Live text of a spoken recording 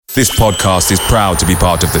This podcast is proud to be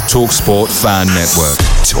part of the TalkSport Fan Network.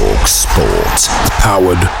 TalkSport.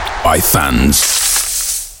 Powered by fans.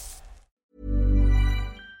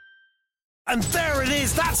 And there it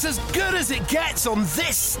is, that's as good as it gets on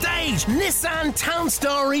this stage. Nissan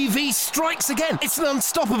Townstar EV strikes again. It's an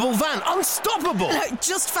unstoppable van, unstoppable.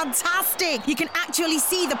 Just fantastic. You can actually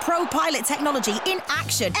see the Pro Pilot technology in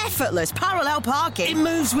action. Effortless parallel parking. It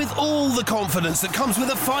moves with all the confidence that comes with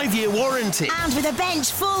a 5-year warranty. And with a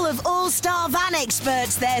bench full of all-star van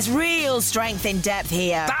experts, there's real strength in depth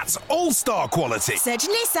here. That's all-star quality. Search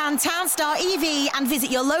Nissan Townstar EV and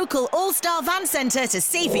visit your local all-star van centre to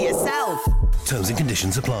see for yourself. Terms and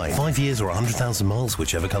conditions apply. 5 years or 100,000 miles,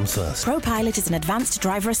 whichever comes first. Pro Pilot is an advanced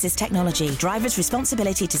driver assist technology. Driver's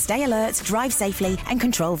responsibility to stay alert, drive safely and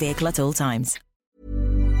control vehicle at all times.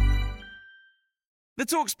 The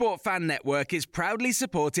TalkSport Fan Network is proudly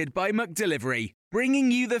supported by McDelivery, bringing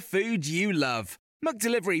you the food you love.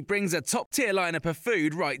 McDelivery brings a top-tier lineup of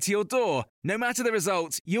food right to your door. No matter the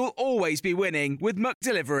result, you'll always be winning with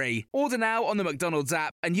McDelivery. Order now on the McDonald's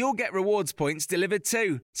app and you'll get rewards points delivered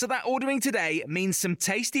too. So that ordering today means some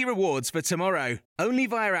tasty rewards for tomorrow. Only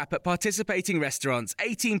via app at participating restaurants.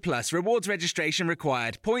 18 plus. Rewards registration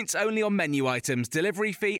required. Points only on menu items.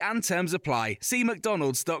 Delivery fee and terms apply. See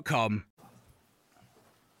mcdonalds.com.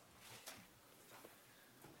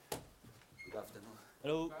 Good afternoon.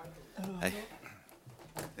 Hello. Hey.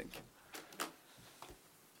 Thank you.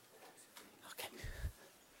 Okay.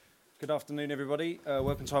 Good afternoon, everybody.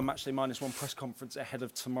 Welcome to our Matchday -1 press conference ahead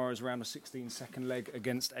of tomorrow's round of 16 second leg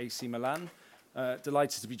against AC Milan.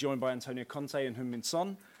 Delighted to be joined by Antonio Conte and Heung-min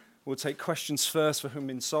Son. We'll take questions first for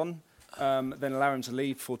Heung-min Son, then allow him to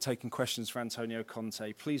leave before taking questions for Antonio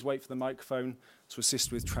Conte. Please wait for the microphone to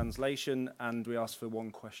assist with translation, and we ask for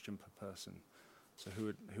one question per person. So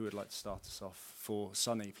who would like to start us off? For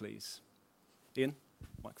Sonny, please. Ian,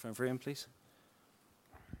 microphone for Ian, please.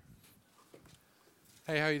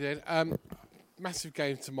 Hey, how you doing? Massive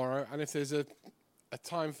game tomorrow, and if there's a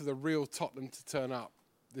time for the real Tottenham to turn up,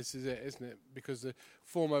 this is it, isn't it? Because the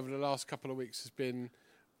form over the last couple of weeks has been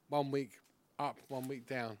 1 week up, 1 week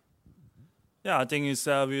down. Yeah, I think it's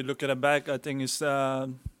we look at it back. I think it's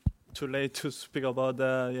too late to speak about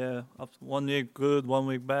 1 week good, 1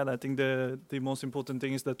 week bad. I think the most important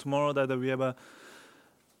thing is that tomorrow that we have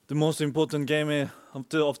the most important game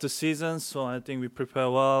of the season. So I think we prepare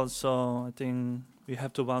well. So I think we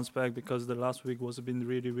have to bounce back because the last week was been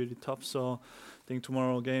really, really tough. So I think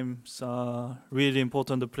tomorrow games are really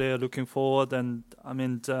important. The player looking forward, and I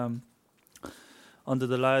mean under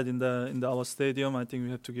the light in our stadium, I think we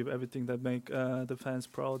have to give everything that make the fans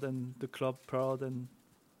proud and the club proud, and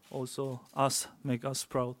also make us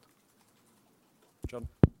proud. John.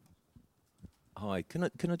 Hi,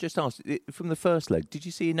 can I just ask, from the first leg, did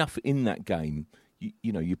you see enough in that game?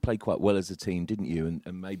 You know, you played quite well as a team, didn't you?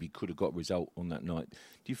 And maybe could have got a result on that night.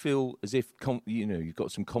 Do you feel as if, you've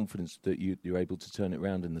got some confidence that you're able to turn it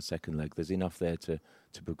around in the second leg? There's enough there to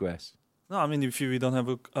progress? No, I mean, if we don't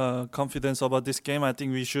have confidence about this game, I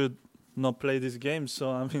think we should not play this game.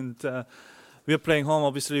 So, I mean, we are playing home.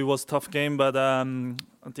 Obviously, it was a tough game, but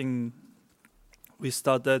I think we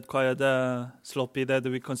started quite sloppy. That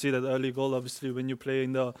we conceded early goal. Obviously, when you play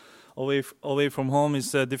in the away from home,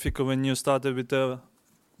 it's difficult when you started with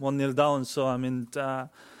 1-0 down. So I mean, it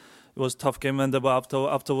was a tough game. And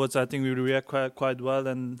afterwards, I think we reacted quite well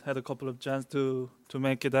and had a couple of chances to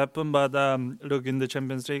make it happen. But look, in the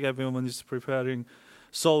Champions League, everyone is preparing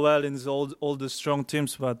so well in all the strong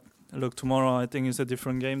teams. But look, tomorrow I think it's a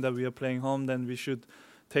different game that we are playing home. Then we should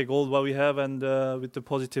take all what we have and with the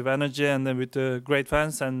positive energy and then with the great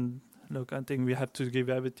fans. And look, I think we have to give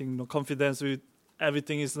everything. No confidence with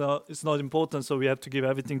everything is not important, so we have to give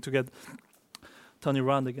everything to get turn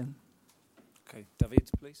around again. Okay, David,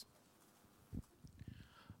 please.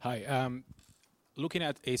 Hi. Looking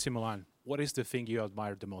at AC Milan, what is the thing you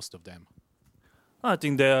admire the most of them? I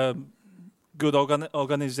think they're good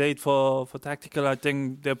organized for tactical. I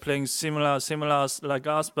think they're playing similar like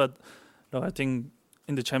us, but no, I think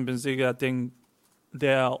in the Champions League, I think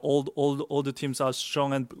they are all the teams are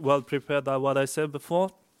strong and well prepared. That's what I said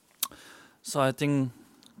before. So I think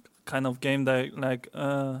kind of game that like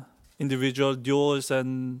individual duels,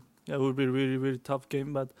 and it will be really, really tough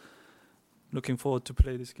game, but looking forward to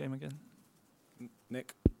play this game again.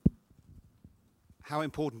 Nick? How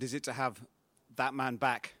important is it to have that man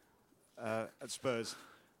back at Spurs?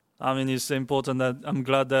 I mean, it's important that I'm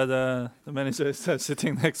glad that the manager is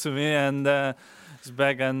sitting next to me and is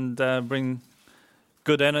back and bring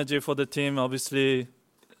good energy for the team. Obviously,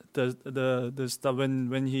 the stuff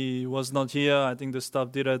when he was not here, I think the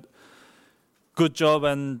staff did a good job.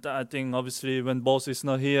 And I think obviously when boss is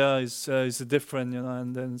not here, it's different,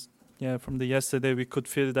 And then from the yesterday we could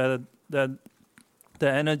feel that the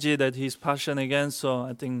energy, that he's passion again. So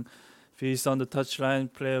I think if he's on the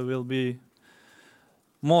touchline, player will be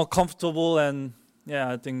more comfortable, and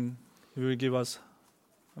I think he will give us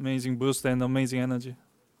amazing boost and amazing energy.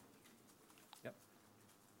 Yep.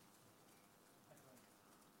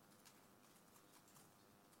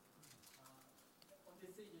 On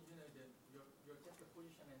this season, your tactical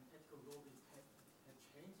position and tactical role has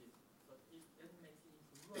changed, but it doesn't make it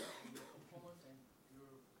influence your performance and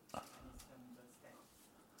your stats.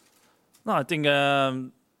 No, I think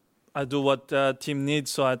I do what team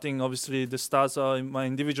needs. So I think obviously the stats my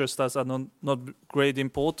individual stats are not great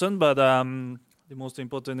important, but the most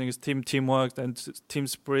important thing is teamwork and team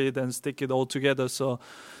spirit and stick it all together. So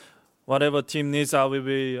whatever team needs, I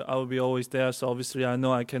will be always there. So obviously I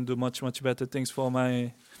know I can do much better things for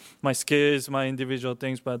my skills, my individual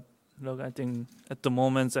things. But look, I think at the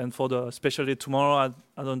moment and especially tomorrow,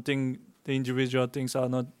 I don't think the individual things are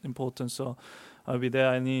not important. So I'll be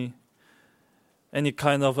there. Any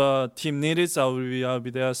kind of team needs, I'll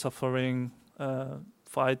be there, suffering,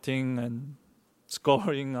 fighting and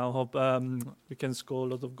scoring. I hope we can score a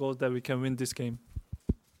lot of goals, that we can win this game.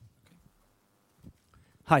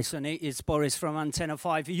 Hi, Sonny. It's Boris from Antenna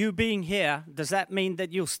 5. You being here, does that mean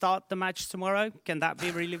that you'll start the match tomorrow? Can that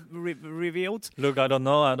be really revealed? Look, I don't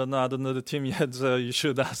know. I don't know the team yet. So you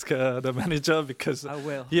should ask the manager, because I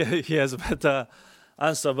will. He has a better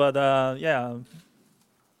answer. But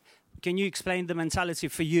Can you explain the mentality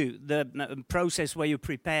for you, the process where you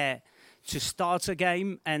prepare to start a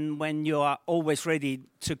game and when you are always ready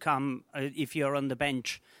to come, if you're on the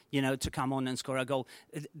bench, to come on and score a goal?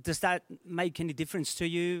 Does that make any difference to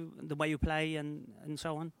you, the way you play and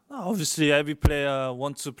so on? Obviously, every player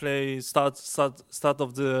wants to play start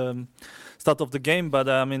of the game. But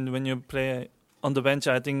I mean, when you play on the bench,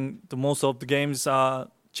 I think the most of the games are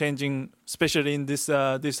changing, especially in this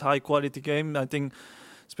high quality game. I think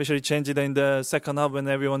especially changing in the second half when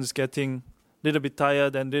everyone is getting a little bit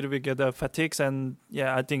tired and a little bit get fatigues. And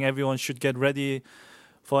I think everyone should get ready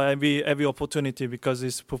for every opportunity, because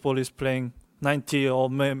this football is playing 90 or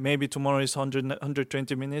maybe tomorrow is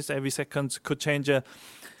 120 minutes. Every second could change,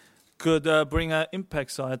 could bring an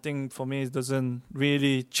impact. So I think for me it doesn't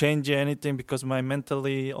really change anything, because my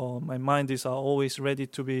mentally or my mind is always ready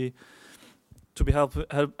to be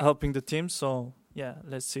helping the team. So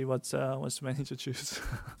let's see what's manager choose.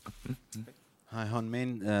 Hi,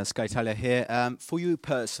 Honmin, Sky Italia here. For you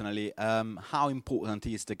personally, how important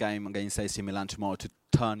is the game against AC Milan tomorrow to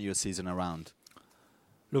turn your season around?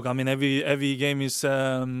 Look, I mean, every game is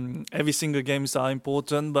every single games are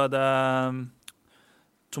important, but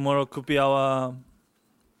tomorrow could be the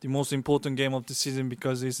most important game of the season,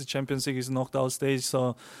 because it's the Champions League, is knockout stage.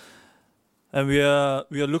 So. And we are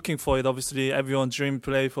looking for it. Obviously, everyone's dream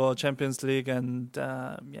play for Champions League, and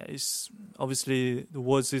it's obviously the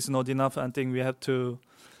words is not enough. I think we have to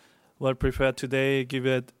prepare today.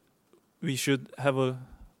 We should have a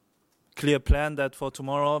clear plan that for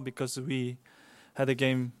tomorrow, because we had a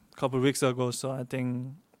game a couple of weeks ago. So I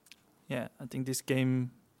think this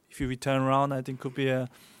game, if we turn around, I think could be a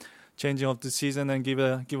changing of the season and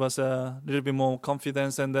give us a little bit more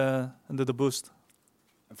confidence and the boost.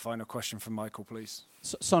 And final question from Michael, please.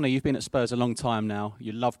 Sonny, you've been at Spurs a long time now.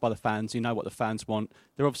 You're loved by the fans. You know what the fans want.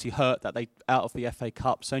 They're obviously hurt that they out of the FA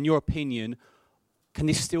Cup. So in your opinion, can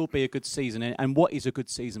this still be a good season? And what is a good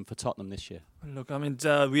season for Tottenham this year? Look, I mean,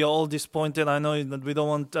 we are all disappointed. I know that we don't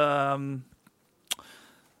want the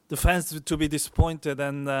fans to be disappointed.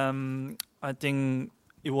 And I think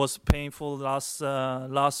it was painful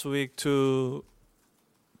last week to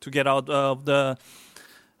get out of the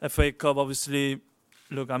FA Cup. Obviously,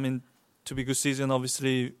 look, I mean, to be a good season,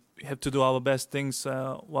 obviously, we have to do our best things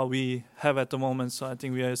what we have at the moment. So I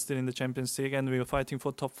think we are still in the Champions League and we are fighting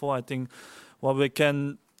for top 4. I think what we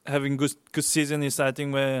can having good season is, I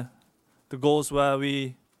think, where the goals where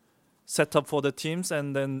we set up for the teams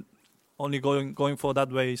and then only going for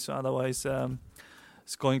that way. So otherwise,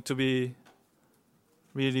 it's going to be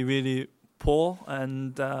really, really poor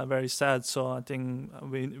and very sad. So I think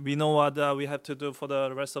we know what we have to do for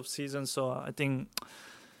the rest of the season. So I think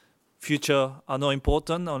future are not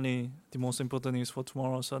important. Only the most important is for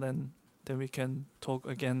tomorrow. So then we can talk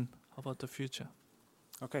again about the future.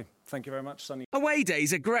 Okay, thank you very much, Sonny. Away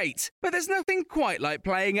days are great, but there's nothing quite like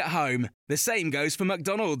playing at home. The same goes for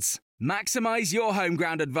McDonald's. Maximise your home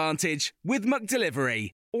ground advantage with McDelivery.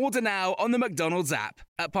 Order now on the McDonald's app.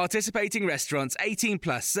 At participating restaurants, 18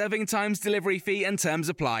 plus serving times, delivery fee and terms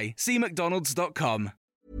apply. See mcdonalds.com.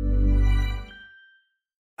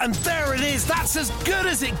 And there it is, that's as good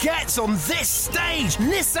as it gets on this stage.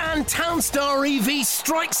 Nissan Townstar EV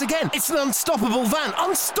strikes again. It's an unstoppable van,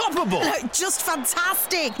 unstoppable. Just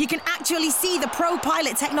fantastic. You can actually see the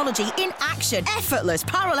ProPilot technology in action. Effortless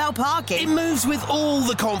parallel parking. It moves with all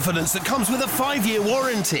the confidence that comes with a 5-year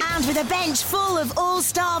warranty. And with a bench full of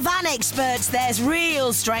all-star van experts, there's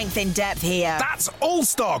real strength in depth here. That's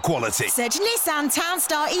all-star quality. Search Nissan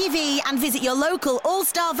Townstar EV and visit your local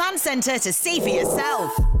all-star van centre to see for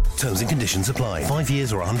yourself. Terms and conditions apply. 5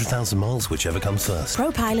 years or 100,000 miles, whichever comes first.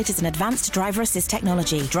 ProPilot is an advanced driver assist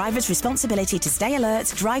technology. Driver's responsibility to stay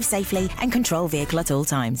alert, drive safely and control vehicle at all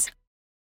times.